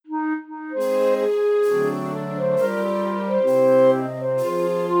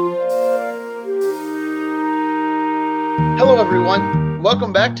everyone.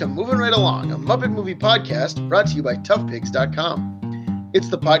 Welcome back to Moving Right Along, a Muppet movie podcast brought to you by ToughPigs.com. It's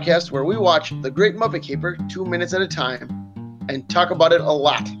the podcast where we watch The Great Muppet Caper 2 minutes at a time and talk about it a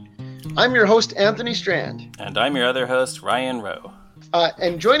lot. I'm your host, Anthony Strand. And I'm your other host, Ryan Rowe.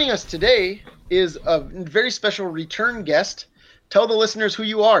 And joining us today is a very special return guest. Tell the listeners who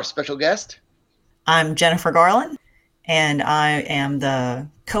you are, special guest. I'm Jennifer Garland, and I am the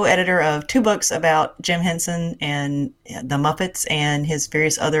co-editor of 2 books about Jim Henson and the Muppets and his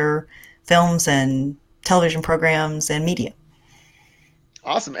various other films and television programs and media.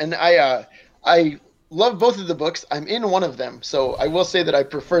 Awesome. And I love both of the books. I'm in one of them, so I will say that I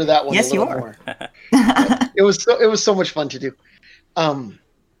prefer that one a little more. It was so much fun to do.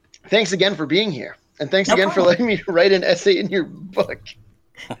 Thanks again for being here. And thanks again for letting me write an essay in your book.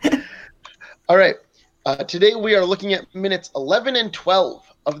 All right. Today we are looking at minutes 11 and 12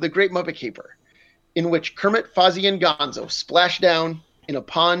 of The Great Muppet Caper, in which Kermit, Fozzie, and Gonzo splash down in a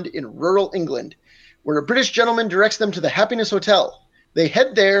pond in rural England, where a British gentleman directs them to the Happiness Hotel. They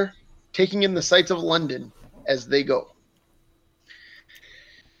head there, taking in the sights of London as they go.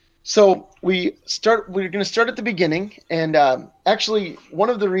 So we're going to start at the beginning, and actually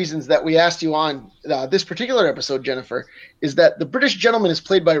one of the reasons that we asked you on this particular episode, Jennifer, is that the British gentleman is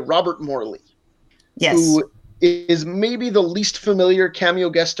played by Robert Morley. Yes. Who is maybe the least familiar cameo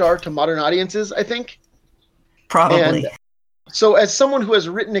guest star to modern audiences, I think. Probably. And so as someone who has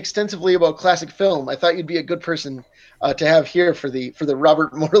written extensively about classic film, I thought you'd be a good person to have here for the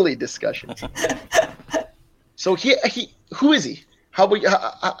Robert Morley discussion. So who is he? How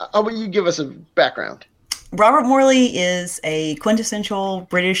about you give us a background? Robert Morley is a quintessential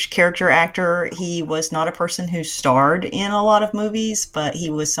British character actor. He was not a person who starred in a lot of movies, but he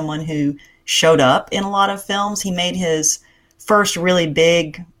was someone who showed up in a lot of films. He made his first really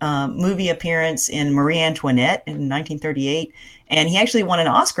big movie appearance in Marie Antoinette in 1938, and he actually won an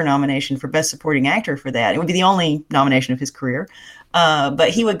Oscar nomination for Best Supporting Actor for that. It would be the only nomination of his career, but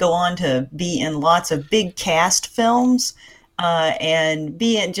he would go on to be in lots of big cast films and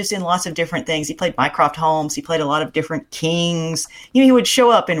be in lots of different things. He played Mycroft Holmes. He played a lot of different kings. He would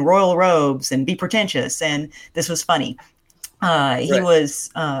show up in royal robes and be pretentious, and this was funny. He was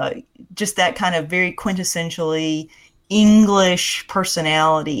just that kind of very quintessentially English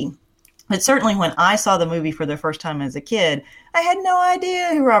personality. But certainly when I saw the movie for the first time as a kid, I had no idea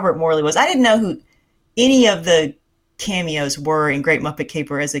who Robert Morley was. I didn't know who any of the cameos were in Great Muppet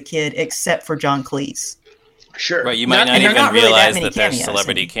Caper as a kid, except for John Cleese. Sure. Right, you might not even realize that they're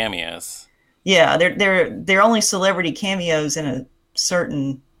celebrity cameos. Yeah, they're only celebrity cameos in a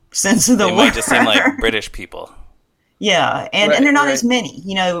certain sense of the word. They might just seem like British people. Yeah, and they're not as many.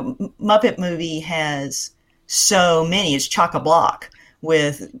 Muppet Movie has so many. It's chock-a-block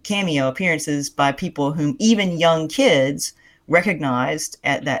with cameo appearances by people whom even young kids recognized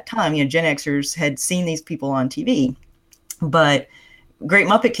at that time. Gen Xers had seen these people on TV. But Great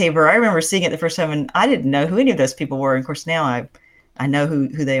Muppet Caper, I remember seeing it the first time, and I didn't know who any of those people were. And of course, now I know who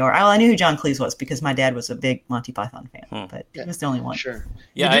they are. I knew who John Cleese was because my dad was a big Monty Python fan, but he was the only one. Sure.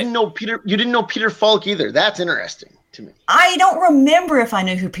 Yeah, you didn't know Peter Falk either. That's interesting to me. I don't remember if I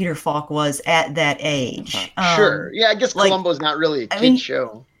knew who Peter Falk was at that age. Sure. Yeah, I guess Columbo's not really a kid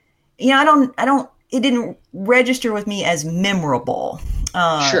show. Yeah, I don't. It didn't register with me as memorable.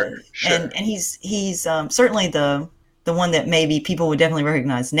 Sure. And he's certainly the one that maybe people would definitely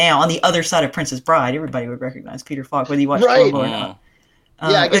recognize now. On the other side of Princess Bride, everybody would recognize Peter Falk, whether you watch Columbo or not.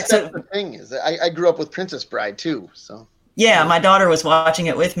 Yeah, I guess that's the thing is I grew up with Princess Bride too, so. Yeah, my daughter was watching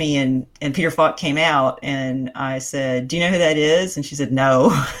it with me, and Peter Falk came out, and I said, "Do you know who that is?" And she said,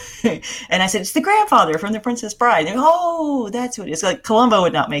 "No." And I said, "It's the grandfather from The Princess Bride." And, "Oh, that's what it is." Like Columbo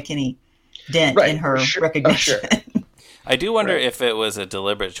would not make any dent in her recognition. I do wonder if it was a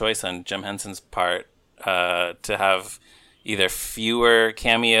deliberate choice on Jim Henson's part to have either fewer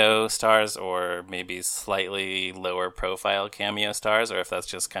cameo stars or maybe slightly lower profile cameo stars, or if that's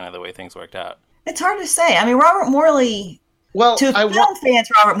just kind of the way things worked out. It's hard to say. I mean, Robert Morley, to film fans,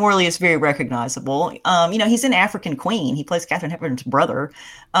 Robert Morley is very recognizable. He's in African Queen. He plays Katharine Hepburn's brother,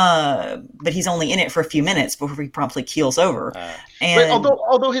 but he's only in it for a few minutes before he promptly keels over.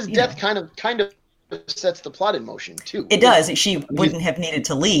 Although his death kind of sets the plot in motion, too. It does. She wouldn't have needed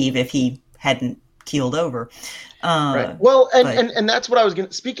to leave if he hadn't keeled over. Right. Well, and that's what I was going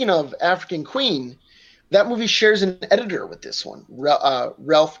to... Speaking of African Queen... That movie shares an editor with this one,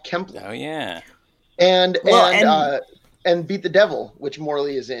 Ralph Kempler. Oh yeah, and Beat the Devil, which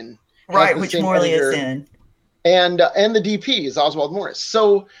Morley is in. Right, which Morley is in. And the DP is Oswald Morris.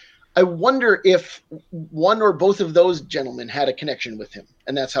 So I wonder if one or both of those gentlemen had a connection with him,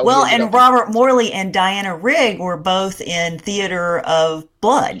 and that's how. Well, and Robert Morley and Diana Rigg were both in Theater of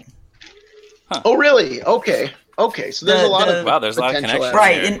Blood. Huh. Oh, really? Okay. So there's a lot of connections,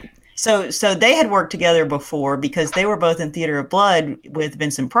 right? And so they had worked together before because they were both in Theater of Blood with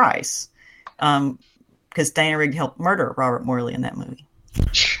Vincent Price, because Diana Rigg helped murder Robert Morley in that movie.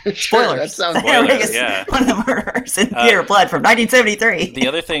 Sure, spoilers. That sounds spoilers. Yeah. One of the murderers in Theater of Blood from 1973. The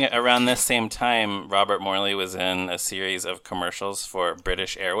other thing, around this same time, Robert Morley was in a series of commercials for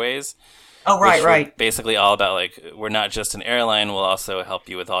British Airways. Oh, right. Basically all about, like, we're not just an airline, we'll also help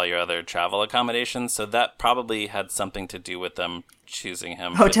you with all your other travel accommodations. So that probably had something to do with them choosing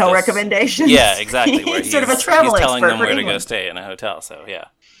him. Hotel recommendations? Yeah, exactly. Where he's sort of a travel expert. He's telling them where England. to go stay in a hotel, so yeah.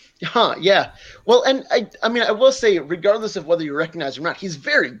 Huh, yeah. Well, and I mean, I will say, regardless of whether you recognize him or not, he's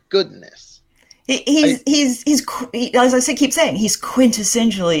very good in this. He's as I keep saying, he's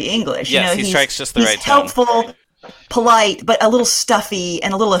quintessentially English. Yes, he strikes just the right tone. He's helpful, polite, but a little stuffy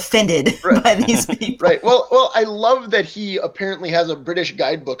and a little offended by these people. Right. Well, I love that he apparently has a British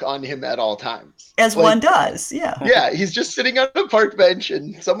guidebook on him at all times. As one does, yeah. Yeah, he's just sitting on a park bench,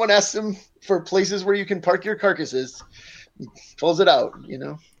 and someone asks him for places where you can park your carcasses. He pulls it out,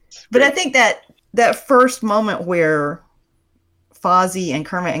 But I think that first moment where Fozzie and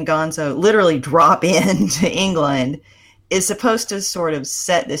Kermit and Gonzo literally drop into England is supposed to sort of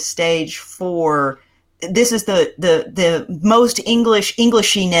set the stage for this is the most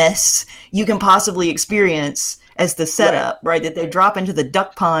Englishiness you can possibly experience as the setup, right? That they drop into the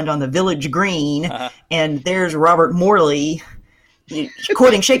duck pond on the village green, and there's Robert Morley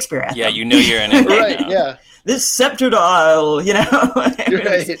quoting Shakespeare at them. You're in it right now. Yeah. This sceptred isle,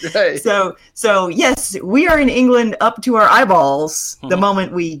 Right. So yes, we are in England up to our eyeballs the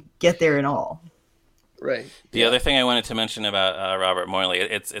moment we get there and all. Right. The other thing I wanted to mention about Robert Morley,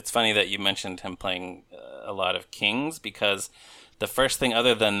 it's funny that you mentioned him playing a lot of kings, because the first thing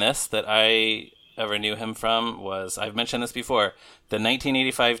other than this that I ever knew him from was, I've mentioned this before, the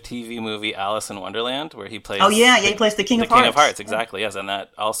 1985 TV movie Alice in Wonderland, where he plays... he plays the King of Hearts. King of Hearts, exactly, yes. And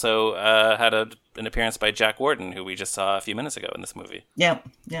that also had an appearance by Jack Warden, who we just saw a few minutes ago in this movie. Yeah.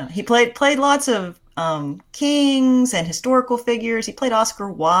 He played lots of kings and historical figures. He played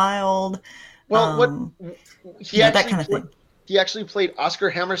Oscar Wilde. Well, that kind of thing. He actually played Oscar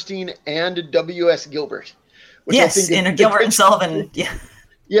Hammerstein and W.S. Gilbert. Which I think in Gilbert and Sullivan,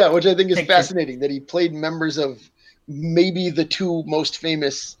 Yeah, which I think is fascinating, that he played members of maybe the two most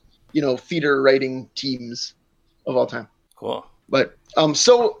famous, theater writing teams of all time. Cool. But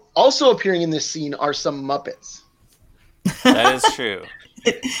so also appearing in this scene are some Muppets. That is true.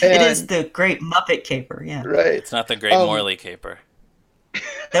 It is the Great Muppet Caper, yeah. Right. It's not the Great Morley Caper.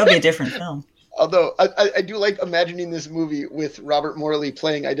 That would be a different film. Although I do like imagining this movie with Robert Morley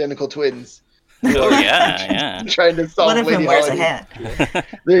playing identical twins. Oh, yeah. Trying to solve One of Lady them wears Holiday. a hat.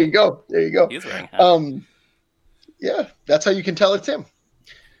 There you go. He's wearing a hat. Yeah, that's how you can tell it's him.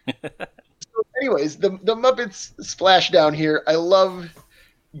 So anyways, the Muppets splash down here. I love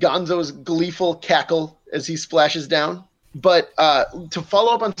Gonzo's gleeful cackle as he splashes down. But to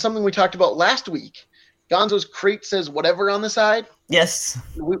follow up on something we talked about last week, Gonzo's crate says whatever on the side. Yes.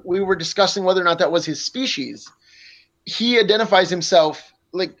 We were discussing whether or not that was his species. He identifies himself,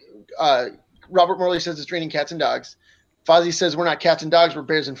 like Robert Morley says it's raining cats and dogs. Fozzie says we're not cats and dogs, we're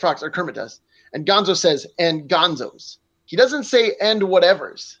bears and frogs, or Kermit does. And Gonzo says, and Gonzos. He doesn't say, and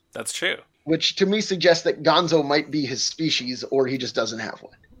whatevers. That's true. Which to me suggests that Gonzo might be his species, or he just doesn't have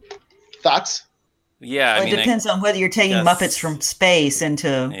one. Thoughts? Yeah, it depends on whether you're taking Muppets from space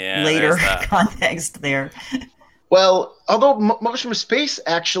into later context there. Well, although Muppets from Space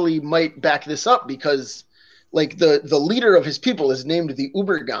actually might back this up, because like the leader of his people is named the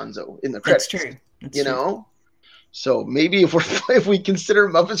Uber Gonzo in the credits. That's true. That's true. So maybe if we consider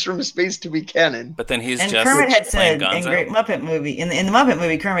Muppets from Space to be canon, but then he's and just Kermit had said Gonzo. In Great Muppet Movie in the Muppet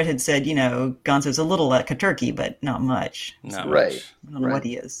movie, Kermit had said, Gonzo's a little like a turkey, but not much. Not right. much. I don't know what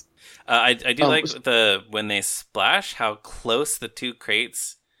he is. I do like when they splash, how close the two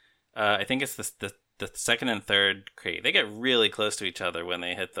crates. I think it's the second and third crate. They get really close to each other when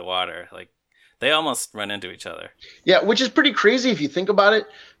they hit the water. Like they almost run into each other. Yeah, which is pretty crazy if you think about it,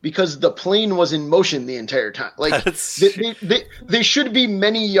 because the plane was in motion the entire time. Like they should be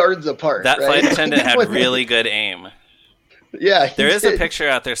many yards apart. That right? flight attendant had really good aim. Yeah, there is a picture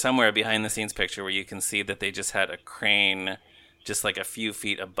out there somewhere, behind the scenes picture, where you can see that they just had a crane just like a few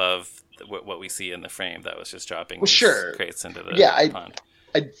feet above what we see in the frame that was just dropping crates into the pond.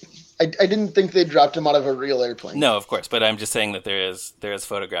 I didn't think they dropped him out of a real airplane. No, of course, but I'm just saying that there is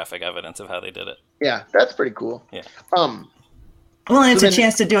photographic evidence of how they did it. Yeah, that's pretty cool. Yeah. Well, and it's a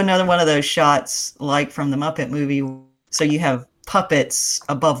chance to do another one of those shots like from the Muppet movie. So you have puppets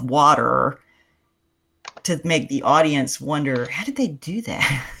above water to make the audience wonder, how did they do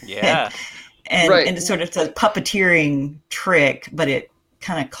that? Yeah. and it's sort of a puppeteering trick, but it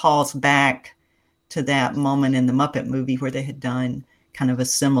kind of calls back to that moment in the Muppet movie where they had done kind of a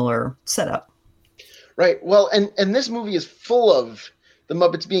similar setup. Right. Well, and this movie is full of the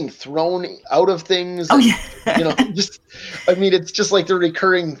Muppets being thrown out of things. Oh, yeah. It's just like the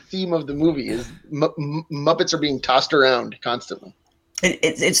recurring theme of the movie is Muppets are being tossed around constantly.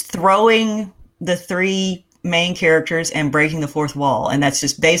 It's throwing the three main characters and breaking the fourth wall. And that's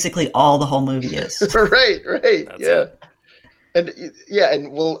just basically all the whole movie is. Right. That's it.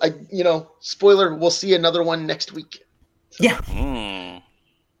 And we'll, spoiler, we'll see another one next week. So. Yeah.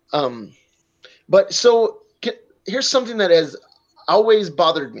 But so here's something that has always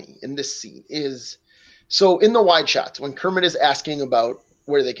bothered me in this scene is, so in the wide shots, when Kermit is asking about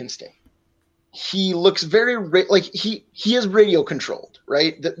where they can stay, he looks very he is radio controlled,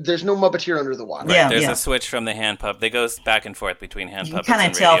 right? There's no Muppeteer under the water. Right. There's a switch from the hand puppet. They go back and forth between hand puppets. You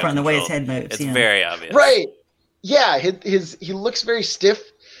kind of tell from the way his head moves. It's very obvious. Right. Yeah. He looks very stiff.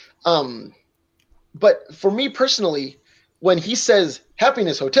 But for me personally, when he says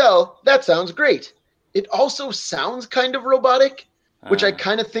Happiness Hotel, that sounds great. It also sounds kind of robotic, which I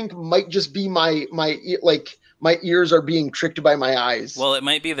kind of think might just be my ears are being tricked by my eyes. Well, it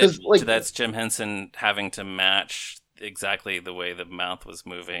might be that that's Jim Henson having to match exactly the way the mouth was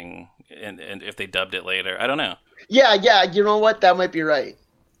moving, and if they dubbed it later, I don't know. Yeah, you know what? That might be right.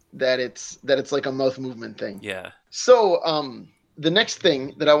 That it's like a mouth movement thing. Yeah. So, the next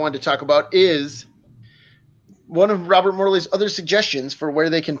thing that I wanted to talk about is one of Robert Morley's other suggestions for where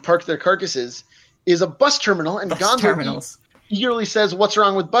they can park their carcasses is a bus terminal, and Gonzo eagerly says, "What's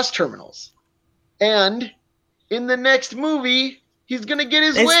wrong with bus terminals?" And in the next movie, he's gonna get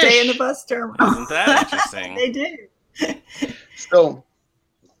his wish. They stay in the bus terminal. Isn't that interesting? They do. So,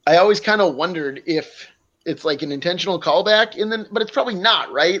 I always kind of wondered if it's like an intentional callback, but it's probably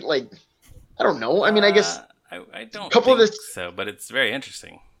not, right? Like, I don't know. I mean, I guess I don't think so, but it's very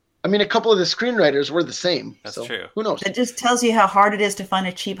interesting. I mean, a couple of the screenwriters were the same. That's true. Who knows? It just tells you how hard it is to find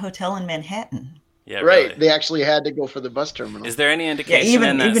a cheap hotel in Manhattan. Yeah, right. Really. They actually had to go for the bus terminal. Is there any indication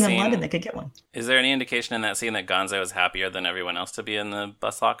even in London they could get one? Is there any indication in that scene that Gonzo was happier than everyone else to be in the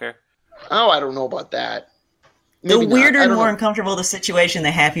bus locker? Oh, I don't know about that. Maybe the weirder and more uncomfortable the situation,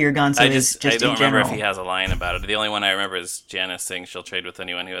 the happier Gonzo is. I don't remember if he has a line about it. The only one I remember is Janice saying she'll trade with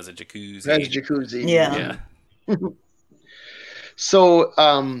anyone who has a jacuzzi. That's jacuzzi. Yeah. So,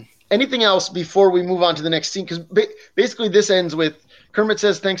 anything else before we move on to the next scene? Because basically this ends with Kermit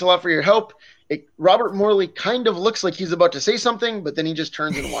says, "Thanks a lot for your help." Robert Morley kind of looks like he's about to say something, but then he just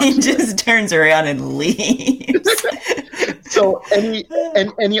turns and walks away. He just turns around and leaves. So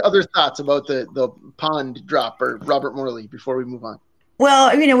any other thoughts about the pond drop or Robert Morley before we move on?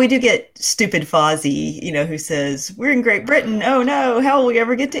 Well, we do get stupid Fozzie, who says, "We're in Great Britain. Oh no, how will we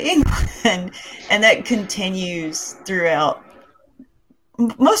ever get to England?" And that continues throughout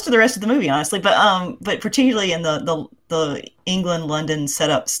most of the rest of the movie, honestly, but particularly in the England London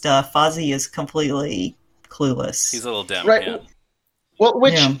setup stuff, Fozzie is completely clueless. He's a little dumb, right? Yeah. Well,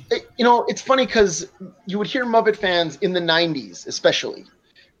 it's funny because you would hear Muppet fans in the '90s, especially,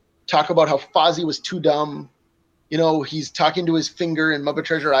 talk about how Fozzie was too dumb. He's talking to his finger in Muppet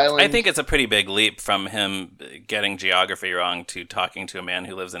Treasure Island. I think it's a pretty big leap from him getting geography wrong to talking to a man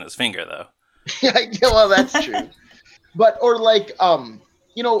who lives in his finger, though. Yeah, well, that's true. But when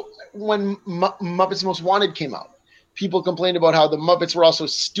Muppets Most Wanted came out, people complained about how the Muppets were all so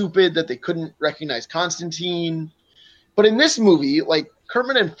stupid that they couldn't recognize Constantine. But in this movie,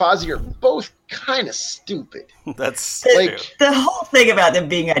 Kermit and Fozzie are both kind of stupid. That's true. The whole thing about them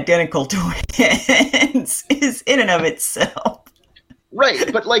being identical twins is in and of itself.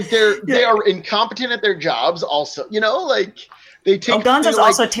 Right, but they are incompetent at their jobs also. They take. Gonzo's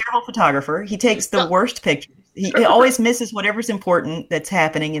also a terrible photographer. He takes the worst pictures. He always misses whatever's important that's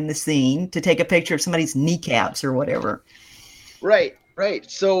happening in the scene to take a picture of somebody's kneecaps or whatever. Right.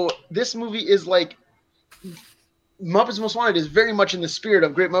 So this movie is like Muppets Most Wanted is very much in the spirit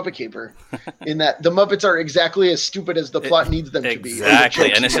of Great Muppet Caper, in that the Muppets are exactly as stupid as the plot needs them to be.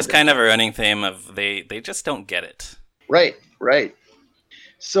 Exactly, and it's just kind of a running theme of they just don't get it. Right.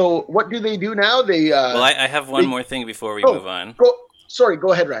 So what do they do now? I have one more thing before we move on.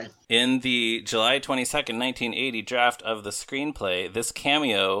 Go ahead, Ryan. In the July 22nd, 1980 draft of the screenplay, this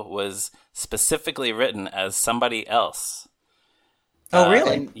cameo was specifically written as somebody else. Oh,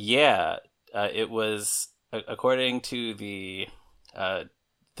 really? Yeah. It was, according to the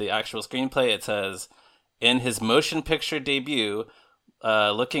actual screenplay, it says, in his motion picture debut,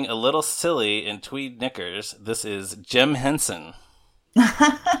 looking a little silly in tweed knickers, this is Jim Henson.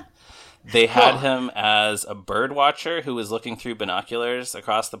 They had him as a bird watcher who was looking through binoculars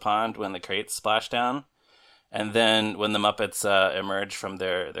across the pond when the crates splashed down. And then when the Muppets emerged from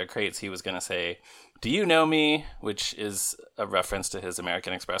their crates, he was going to say, "Do you know me?" Which is a reference to his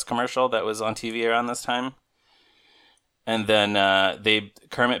American Express commercial that was on TV around this time. And then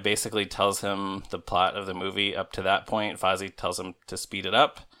Kermit basically tells him the plot of the movie up to that point. Fozzie tells him to speed it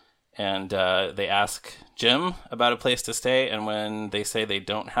up. And they ask Jim about a place to stay. And when they say they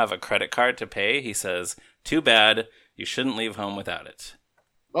don't have a credit card to pay, he says, "Too bad. You shouldn't leave home without it."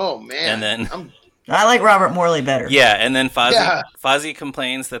 Oh, man. And then I like Robert Morley better. Yeah, and then Fozzie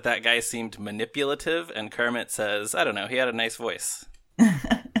complains that guy seemed manipulative. And Kermit says, "I don't know. He had a nice voice."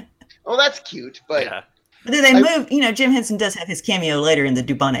 Oh, that's cute. But yeah. But then they moved, Jim Henson does have his cameo later in the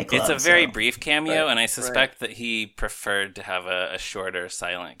Dubonnet Club. It's a very brief cameo, and I suspect that he preferred to have a shorter,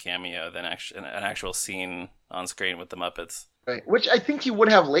 silent cameo than an actual scene on screen with the Muppets. Right, which I think he would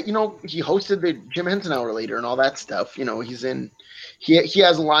have late. He hosted the Jim Henson Hour later and all that stuff. He's in. He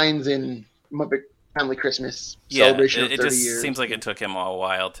has lines in Muppet Family Christmas Celebration of 30 just years. Seems like it took him a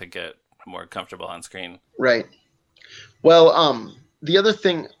while to get more comfortable on screen. Right. Well, the other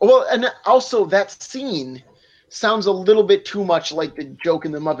thing, and also that scene sounds a little bit too much like the joke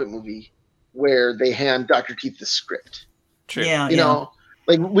in the Muppet movie where they hand Dr. Teeth the script. True. Yeah,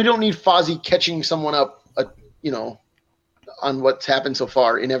 like we don't need Fozzie catching someone up, on what's happened so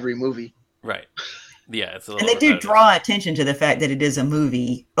far in every movie. Right. Yeah, it's a little. And they do draw attention to the fact that it is a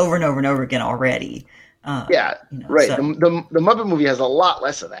movie over and over and over again already. Right. So. The Muppet movie has a lot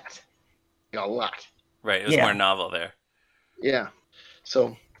less of that. A lot. Right. It was more novel there. Yeah.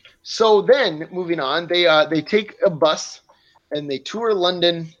 So then moving on, they take a bus and they tour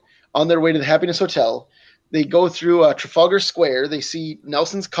London on their way to the Happiness Hotel. They go through Trafalgar Square. They see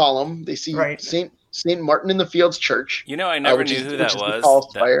Nelson's Column. They see St. Martin in the Fields Church. I never knew who that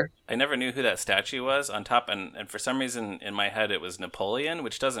was. I never knew who that statue was on top. And for some reason in my head, it was Napoleon,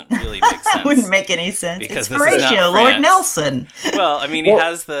 which doesn't really make sense. Wouldn't make any sense. Because it's Horatio, Lord Nelson. Well, I mean, he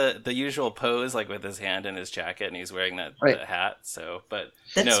has the usual pose, like with his hand in his jacket, and he's wearing that hat. So, but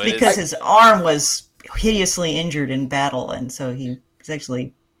that's because his arm was hideously injured in battle, and so he was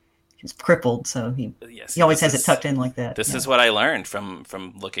actually... He's crippled, so he always has it tucked in like that. This is what I learned from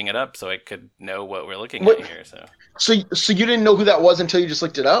looking it up, so I could know what we're looking at here. So you didn't know who that was until you just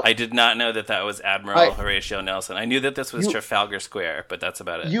looked it up? I did not know that was Admiral Horatio Nelson. I knew that this was Trafalgar Square, but that's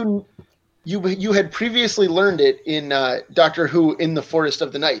about it. You had previously learned it in Doctor Who in the Forest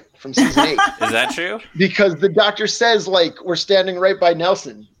of the Night from season 8. Is that true? Because the doctor says, we're standing right by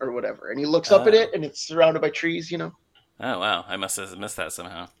Nelson or whatever, and he looks up at it, and it's surrounded by trees, Oh, wow. I must have missed that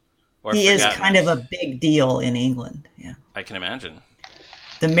somehow. He is kind of a big deal in England. Yeah, I can imagine.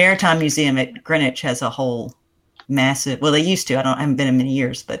 The Maritime Museum at Greenwich has a whole massive. Well, they used to. I haven't been in many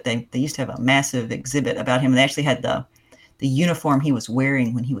years, but they used to have a massive exhibit about him. They actually had the uniform he was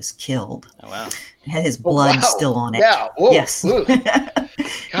wearing when he was killed. Oh wow! It had his blood still on it. Yeah. Whoa. Yes.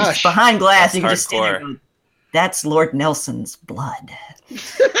 Gosh. Behind glass, you can hardcore. just stand there and go, "That's Lord Nelson's blood."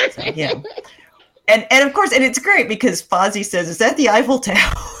 So, yeah. And of course, and it's great because Fozzie says, "Is that the Eiffel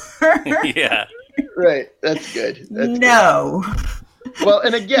Tower?" Yeah. Right. That's good. No. Good. Well,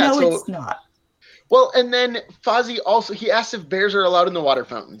 and again, no, it's not. Well, and then Fozzie he asks if bears are allowed in the water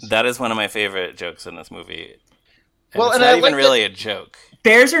fountains. That is one of my favorite jokes in this movie. Well, it's not even really a joke.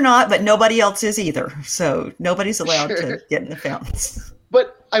 Bears are not, but nobody else is either. So nobody's allowed to get in the fountains.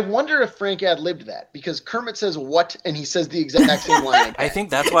 But I wonder if Frank ad-libbed that, because Kermit says "what" and he says the exact same line. I think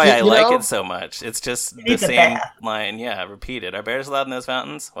that's why I like it so much. It's just the same line, repeated. Are bears allowed in those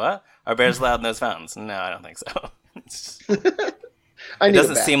fountains? What? Are bears allowed in those fountains? No, I don't think so. It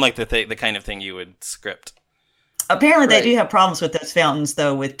doesn't seem like the kind of thing you would script. Apparently, they do have problems with those fountains,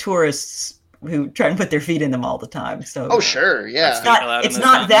 though, with tourists who try and put their feet in them all the time. So, sure, yeah. It's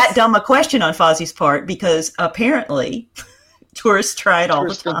not that dumb a question on Fozzie's part, because apparently tourists try it all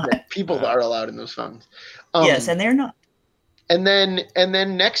the time. People are allowed in those fountains. Yes, and they're not. And then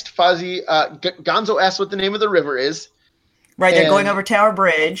next, Fozzie, Gonzo asks what the name of the river is. Right, they're going over Tower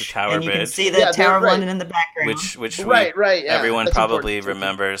Bridge, and you can see the Tower of London in the background. Which yeah, everyone probably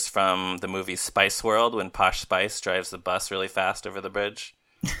remembers from the movie Spice World when Posh Spice drives the bus really fast over the bridge.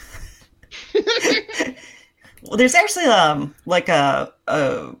 Well, there's actually a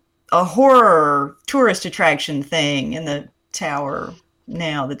horror tourist attraction thing in the tower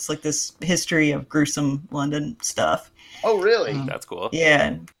now that's like this history of gruesome London stuff. Oh, really? That's cool.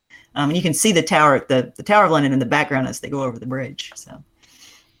 Yeah. And you can see the Tower of London in the background as they go over the bridge. So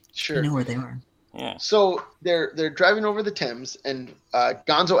sure, you know where they are. Yeah. So they're driving over the Thames, and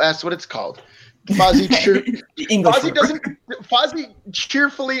Gonzo asks what it's called. Fozzie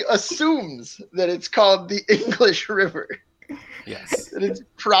cheerfully assumes that it's called the English River. Yes. That it's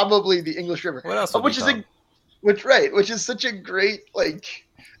probably the English River. What else would which is such a great, like,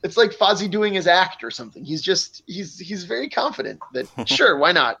 it's like Fozzie doing his act or something. He's very confident that sure,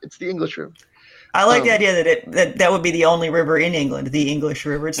 why not? It's the English River. I like the idea that would be the only river in England, the English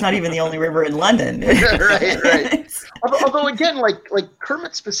River. It's not even the only river in London. right. Although again, like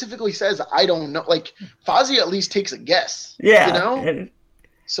Kermit specifically says, I don't know. Like Fozzie at least takes a guess. Yeah. You know?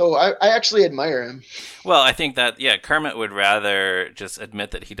 So I actually admire him. Well, I think that, Kermit would rather just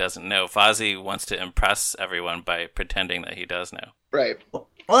admit that he doesn't know. Fozzie wants to impress everyone by pretending that he does know. Right.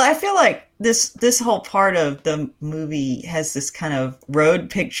 Well, I feel like this whole part of the movie has this kind of road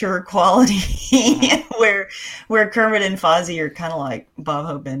picture quality where Kermit and Fozzie are kind of like Bob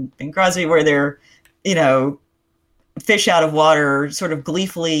Hope and Bing Crosby, where they're, fish out of water, sort of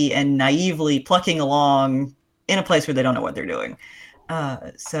gleefully and naively plucking along in a place where they don't know what they're doing.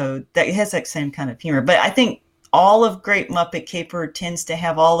 So that it has that same kind of humor. But I think all of Great Muppet Caper tends to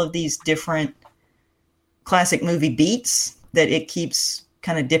have all of these different classic movie beats that it keeps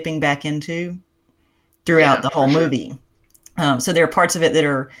kind of dipping back into throughout the whole movie. So there are parts of it that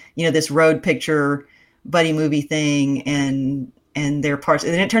are, this road picture buddy movie thing, and there are parts,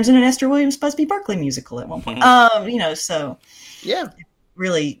 and then it turns into an Esther Williams Busby Berkeley musical at one point. So yeah, it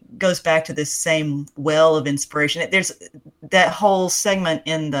really goes back to this same well of inspiration. There's that whole segment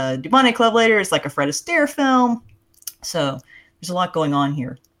in the Dubonnet Club later. It's like a Fred Astaire film. So there's a lot going on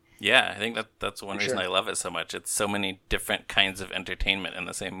here. Yeah, I think that's one reason I love it so much. It's so many different kinds of entertainment in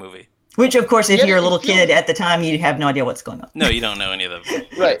the same movie. Which, of course, if you're a little kid at the time, you have no idea what's going on. No, you don't know any of the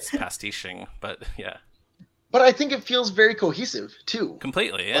It's pastiching, but yeah. But I think it feels very cohesive too.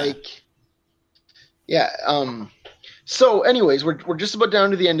 Completely, yeah. So, anyways, we're just about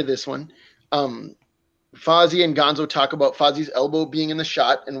down to the end of this one. Fozzie and Gonzo talk about Fozzie's elbow being in the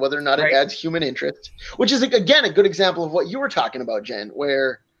shot and whether or not it adds human interest, which is again a good example of what you were talking about, Jen,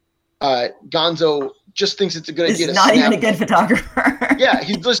 where Gonzo just thinks it's a good idea to snap. He's not even a good photographer. Yeah,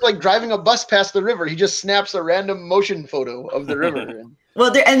 he's just like driving a bus past the river. He just snaps a random motion photo of the river.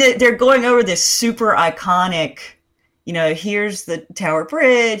 Well, they're going over this super iconic, here's the Tower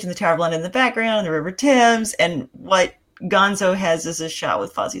Bridge and the Tower of London in the background, and the River Thames, and what Gonzo has is a shot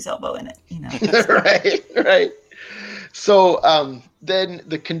with Fozzie's elbow in it. Right. So then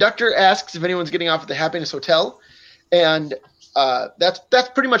the conductor asks if anyone's getting off at the Happiness Hotel, and that's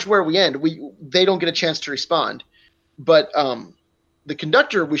pretty much where we end. They don't get a chance to respond, but the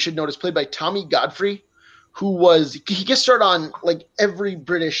conductor, we should note, is played by Tommy Godfrey, he gets started on like every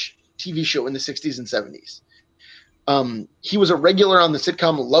British TV show in the 60s and 70s. He was a regular on the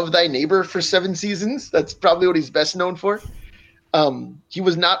sitcom Love Thy Neighbor for 7 seasons. That's probably what he's best known for. He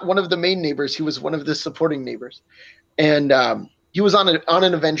was not one of the main neighbors. He was one of the supporting neighbors. And he was on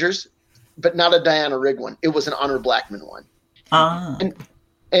an Avengers, but not a Diana Rigg one. It was an Honor Blackman one.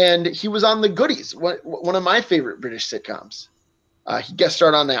 And he was on The Goodies, one of my favorite British sitcoms. He guest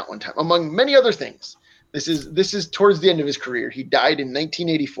starred on that one time, among many other things. This is towards the end of his career. He died in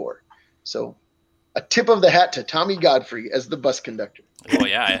 1984. So a tip of the hat to Tommy Godfrey as the bus conductor. Well,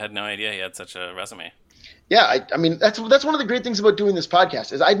 yeah, I had no idea he had such a resume. Yeah, I mean, that's one of the great things about doing this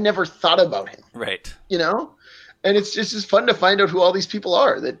podcast is I'd never thought about him. Right. And it's just fun to find out who all these people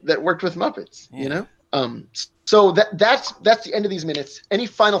are that worked with Muppets, So that's the end of these minutes. Any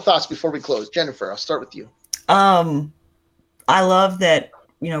final thoughts before we close? Jennifer, I'll start with you. I love that,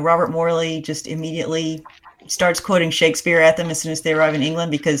 Robert Morley just immediately starts quoting Shakespeare at them as soon as they arrive in England,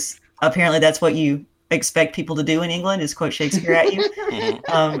 because apparently that's what you expect people to do in England, is quote Shakespeare at you.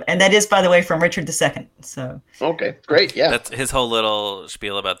 And that is, by the way, from Richard II. So okay, great, yeah. That's his whole little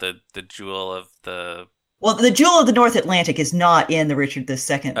spiel about the jewel of the... Well, the Jewel of the North Atlantic is not in the Richard II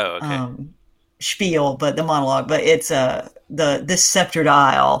spiel, but the monologue. But it's this sceptered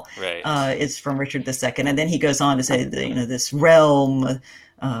isle is from Richard II, and then he goes on to say this realm,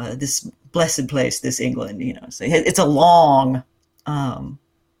 this blessed place, this England. So it's a long,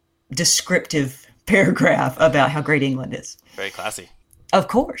 descriptive paragraph about how great England is. Very classy. Of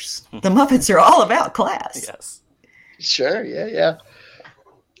course, the Muppets are all about class. Yes. Sure. Yeah.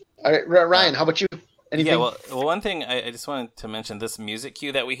 All right, Ryan, how about you? Anything? Yeah, well, one thing I just wanted to mention, this music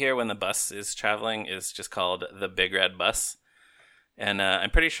cue that we hear when the bus is traveling is just called The Big Red Bus. And I'm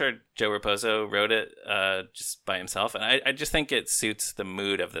pretty sure Joe Raposo wrote it just by himself. And I just think it suits the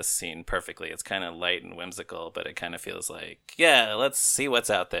mood of this scene perfectly. It's kind of light and whimsical, but it kind of feels like, yeah, let's see what's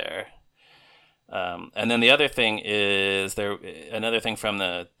out there. And then the other thing is another thing from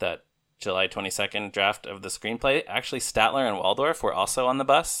that July 22nd draft of the screenplay, actually Statler and Waldorf were also on the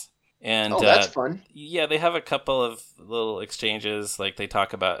bus. And that's fun. Yeah, they have a couple of little exchanges, like they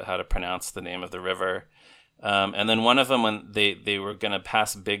talk about how to pronounce the name of the river. And then one of them, when they were going to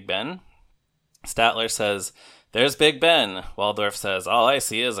pass Big Ben, Statler says, "There's Big Ben." Waldorf says, "All I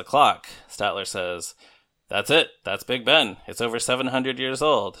see is a clock." Statler says, "That's it. That's Big Ben. It's over 700 years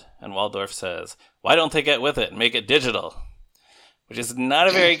old." And Waldorf says, "Why don't they get with it and make it digital?" Which is not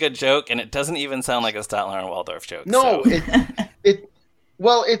a very good joke, and it doesn't even sound like a Statler and Waldorf joke. No, so.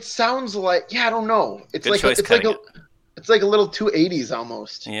 it sounds like, I don't know. It's good like it's like a little 280s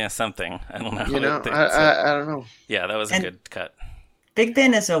almost. Yeah, something. I don't know. You know, I don't know. Yeah, that was a good cut. Big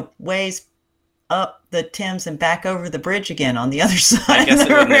Ben is a ways up the Thames and back over the bridge again on the other side of the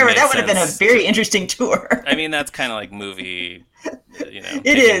river. That would have been a very interesting tour. I mean, that's kind of like movie,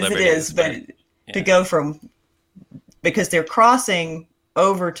 It is, but to go from, because they're crossing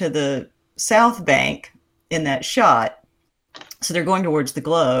over to the south bank in that shot, so they're going towards the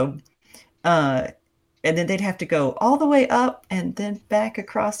globe, and then they'd have to go all the way up and then back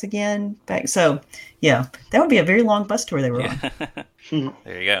across again. So, yeah, that would be a very long bus tour they were on.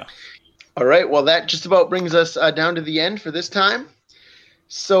 There you go. All right. Well, that just about brings us down to the end for this time.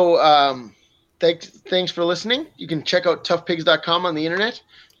 So thanks for listening. You can check out toughpigs.com on the internet,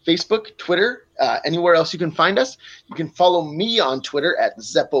 Facebook, Twitter, anywhere else you can find us. You can follow me on Twitter at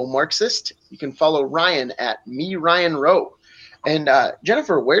ZeppoMarxist. You can follow Ryan at MeRyanRowe. And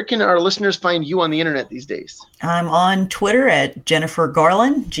Jennifer, where can our listeners find you on the internet these days? I'm on Twitter at Jennifer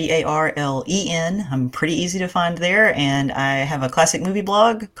Garlen, Garlen. I'm pretty easy to find there, and I have a classic movie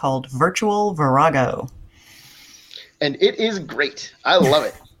blog called Virtual Virago. And it is great. I love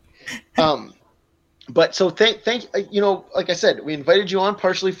it. But so thank like I said, we invited you on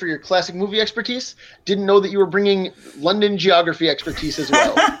partially for your classic movie expertise. Didn't know that you were bringing London geography expertise as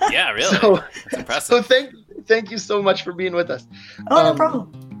well. Yeah, really. That's impressive. So thank you so much for being with us. Oh, no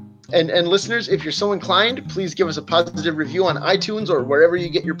problem. And listeners, if you're so inclined, please give us a positive review on iTunes or wherever you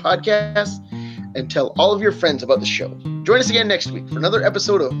get your podcasts, and tell all of your friends about the show. Join us again next week for another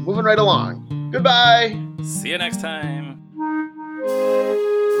episode of Moving Right Along. Goodbye. See you next time.